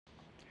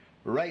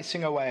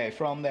racing away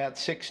from that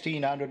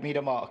 1600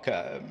 metre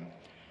marker.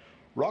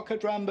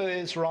 Rocket Rumba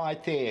is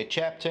right there.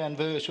 Chapter and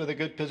Verse with a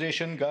good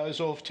position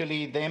goes off to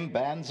lead them.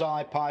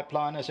 Banzai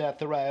Pipeline is at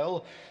the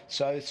rail.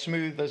 So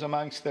Smooth is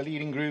amongst the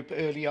leading group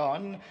early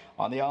on.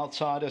 On the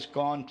outside has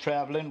Gone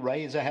Travelling.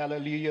 Razor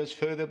Hallelujah's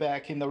further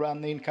back in the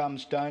run. Then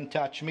comes Don't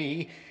Touch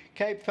Me.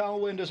 Cape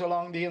Foulwind is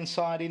along the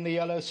inside in the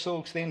yellow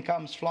silks. Then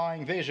comes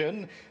Flying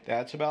Vision.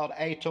 That's about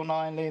 8 or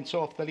 9 lengths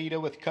off the leader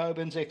with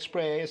Coburn's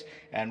Express.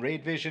 And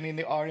Red Vision in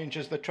the orange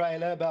is the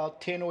trailer, about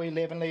 10 or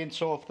 11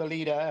 lengths off the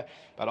leader.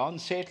 But on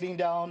settling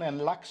down, and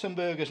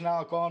Luxembourg has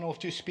now gone off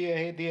to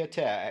spearhead the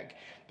attack.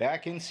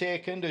 Back in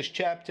second is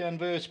Chapter and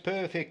Verse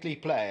perfectly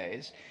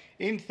plays.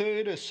 In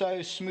third is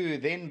So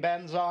Smooth, then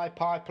Banzai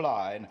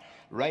Pipeline.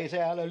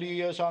 Razor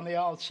Hallelujah's on the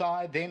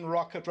outside, then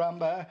Rocket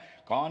Rumba.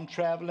 Gone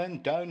Travelling,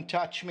 Don't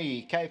Touch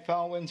Me. Cape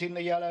Foulwind's in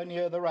the yellow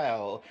near the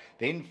rail.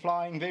 Then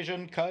Flying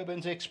Vision,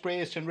 Coburn's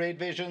Express, and Red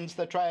Vision's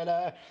the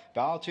trailer.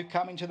 About to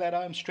come into that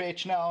home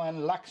stretch now,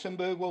 and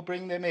Luxembourg will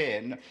bring them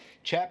in.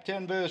 Chapter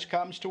and Verse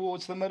comes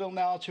towards the middle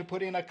now to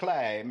put in a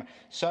claim.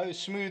 So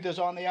Smooth is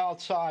on the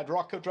outside.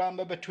 Rocket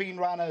Rumba between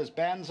runners.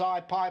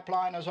 Banzai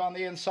Pipeline is on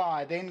the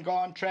inside. Then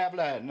Gone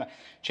Travelling.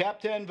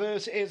 Chapter and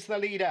Verse is the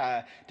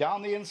leader.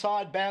 Down the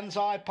inside,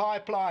 Banzai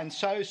Pipeline.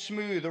 So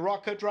Smooth.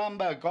 Rocket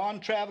Rumba. Gone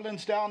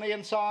Travelling's down the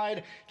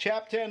inside.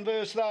 Chapter and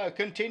Verse, though,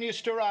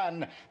 continues to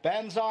run.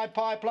 Banzai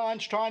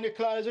Pipeline's trying to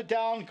close it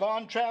down.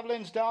 Gone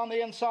Travelling's down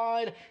the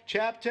inside.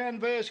 Chapter and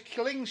Verse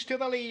clings to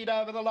the lead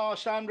over the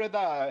last 100,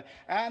 though.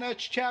 And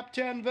it's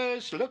Chapter and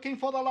Verse looking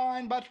for the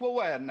line, but will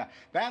win.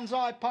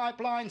 Banzai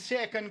Pipeline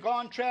second.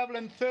 Gone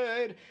Travelling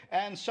third.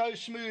 And So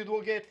Smooth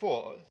will get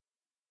fourth.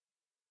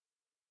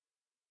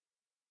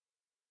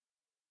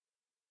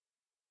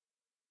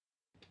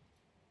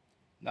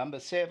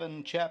 Number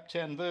 7, Chapter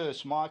and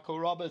Verse, Michael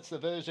Roberts, the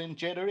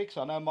Vercingetorix.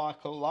 I know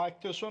Michael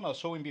liked this one. I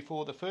saw him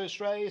before the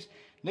first race.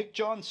 Nick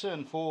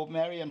Johnson for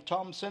Marion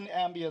Thompson,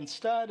 Ambient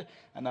Stud.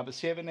 And number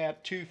 7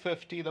 at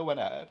 250, the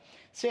winner.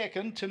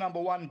 Second to number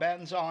 1,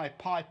 Banzai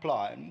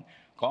Pipeline.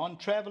 Gone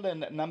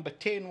Travelling, number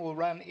 10 will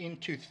run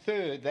into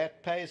third.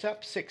 That pays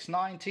up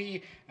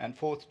 690. And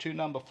fourth to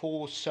number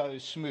 4, So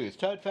Smooth.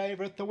 Third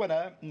favourite, the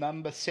winner,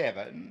 number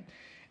 7.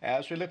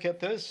 As we look at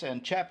this,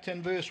 and Chapter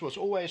and Verse was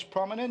always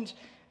prominent.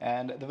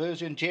 And the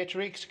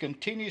Vercingetorix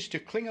continues to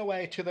cling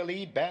away to the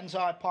lead.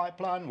 Banzai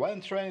Pipeline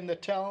won't throw in the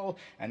towel,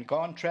 and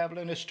Gone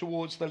Travelling is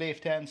towards the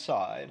left-hand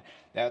side.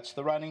 That's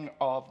the running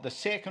of the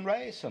second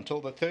race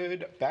until the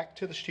third. Back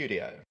to the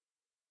studio.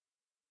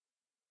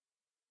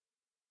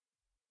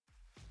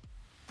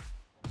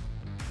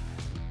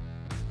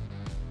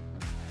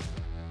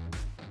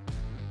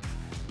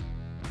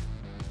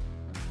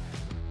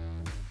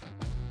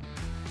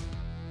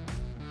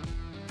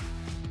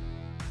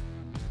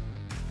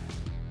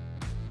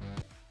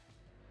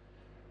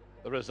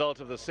 The result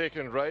of the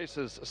second race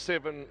is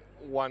 7,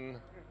 1,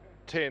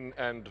 10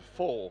 and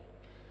 4.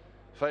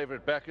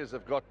 Favourite backers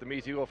have got the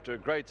meeting off to a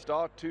great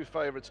start. 2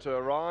 favourites to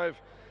arrive,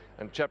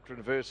 and Chapter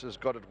and Verse has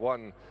got it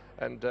 1.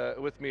 And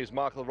with me is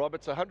Michael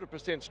Roberts.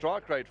 100%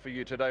 strike rate for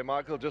you today,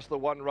 Michael. Just the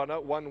one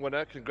runner, one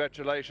winner.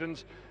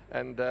 Congratulations.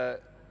 And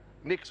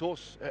Nick's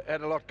horse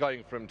had a lot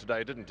going for him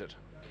today, didn't it?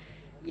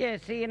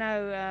 Yes, you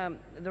know,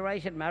 the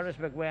race at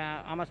Maritzburg, where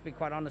I must be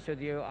quite honest with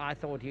you, I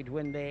thought he'd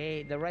win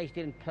there. The race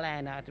didn't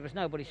plan out. It was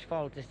nobody's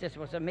fault. It just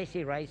was a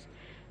messy race.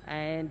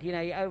 And, you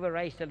know, he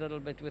over-raced a little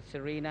bit with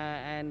Serena.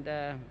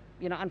 And,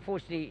 you know,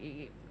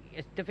 unfortunately,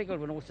 it's difficult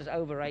when horses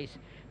over-race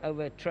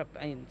over a trip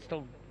and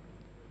still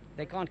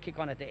they can't kick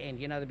on at the end.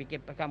 You know, they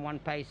become one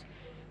pace.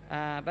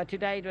 But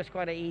today it was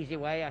quite an easy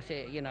way. I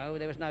said, you know,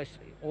 there was no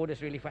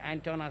orders really for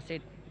Anton. I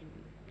said,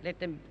 let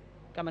them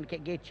come and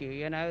get you,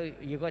 you know,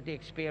 you got the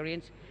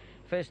experience.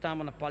 First time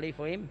on a poly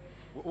for him.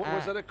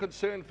 Was that a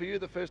concern for you,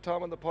 the first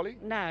time on the poly?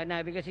 No,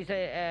 because he's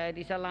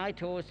a light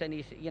horse, and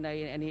he's, you know,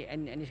 and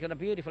he's got a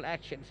beautiful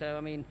action. So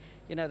I mean,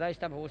 you know, those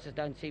type of horses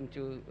don't seem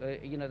to,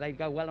 you know, they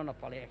go well on a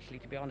poly actually.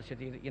 To be honest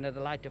with you, you know, the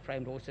lighter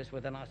framed horses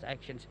with the nice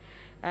actions,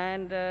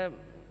 and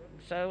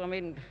so I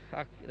mean,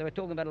 they were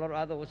talking about a lot of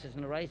other horses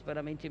in the race, but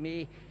I mean, to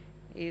me,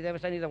 there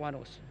was only the one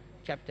horse,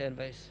 Chapter and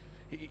Verse.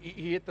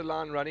 He hit the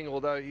line running,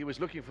 although he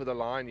was looking for the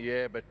line,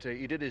 yeah, but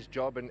he did his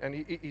job, and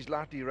he's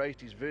lightly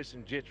raced. He's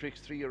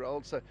Vercingetorix,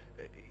 3-year-old, so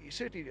he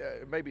certainly,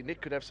 maybe Nick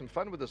could have some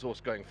fun with this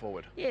horse going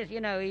forward. Yes, you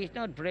know, he's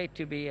not bred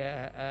to be,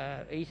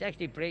 he's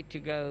actually bred to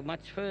go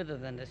much further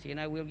than this. You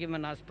know, we'll give him a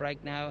nice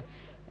break now.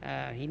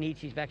 He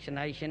needs his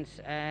vaccinations,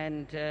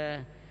 and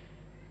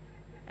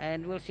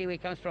we'll see where he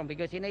comes from,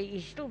 because, you know,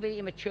 he's still very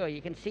immature.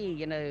 You can see,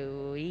 you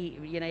know, he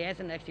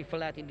hasn't actually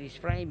full out into his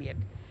frame yet.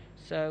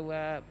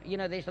 So, you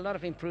know, there's a lot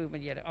of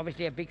improvement yet.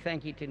 Obviously, a big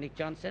thank you to Nick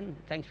Johnson.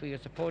 Thanks for your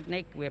support,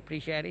 Nick. We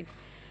appreciate it.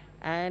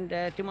 And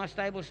to my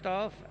stable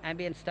staff,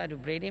 Ambient Stud, who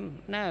bred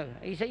him. No,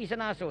 he's a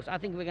nice horse. I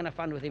think we're going to have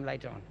fun with him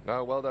later on.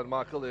 No, well done,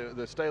 Michael.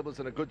 The stable's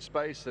in a good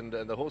space, and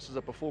the horses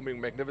are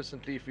performing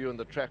magnificently for you on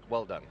the track.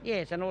 Well done.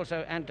 Yes, and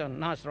also Anton,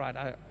 nice ride.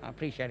 I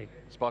appreciate it.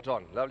 Spot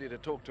on. Lovely to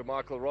talk to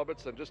Michael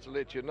Roberts. And just to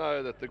let you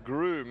know that the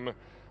groom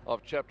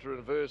of Chapter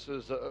and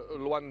Verse's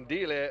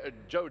Luandile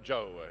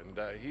Jojo,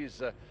 and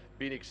he's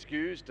been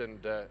excused, and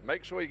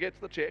make sure he gets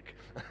the check.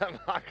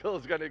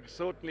 Michael's going to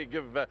certainly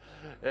give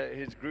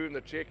his groom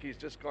the check. He's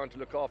just going to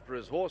look after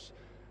his horse,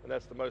 and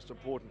that's the most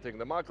important thing.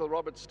 The Michael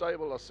Roberts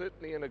stable are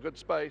certainly in a good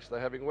space. They're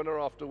having winner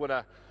after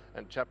winner,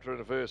 and Chapter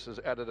and Verse has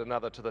added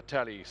another to the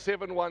tally.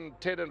 7, 1,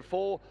 10 and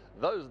 4.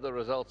 Those are the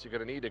results you're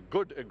going to need. A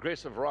good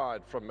aggressive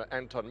ride from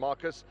Anton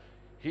Marcus.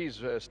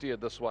 He's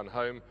steered this one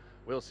home.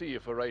 We'll see you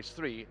for race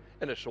 3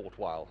 in a short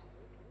while.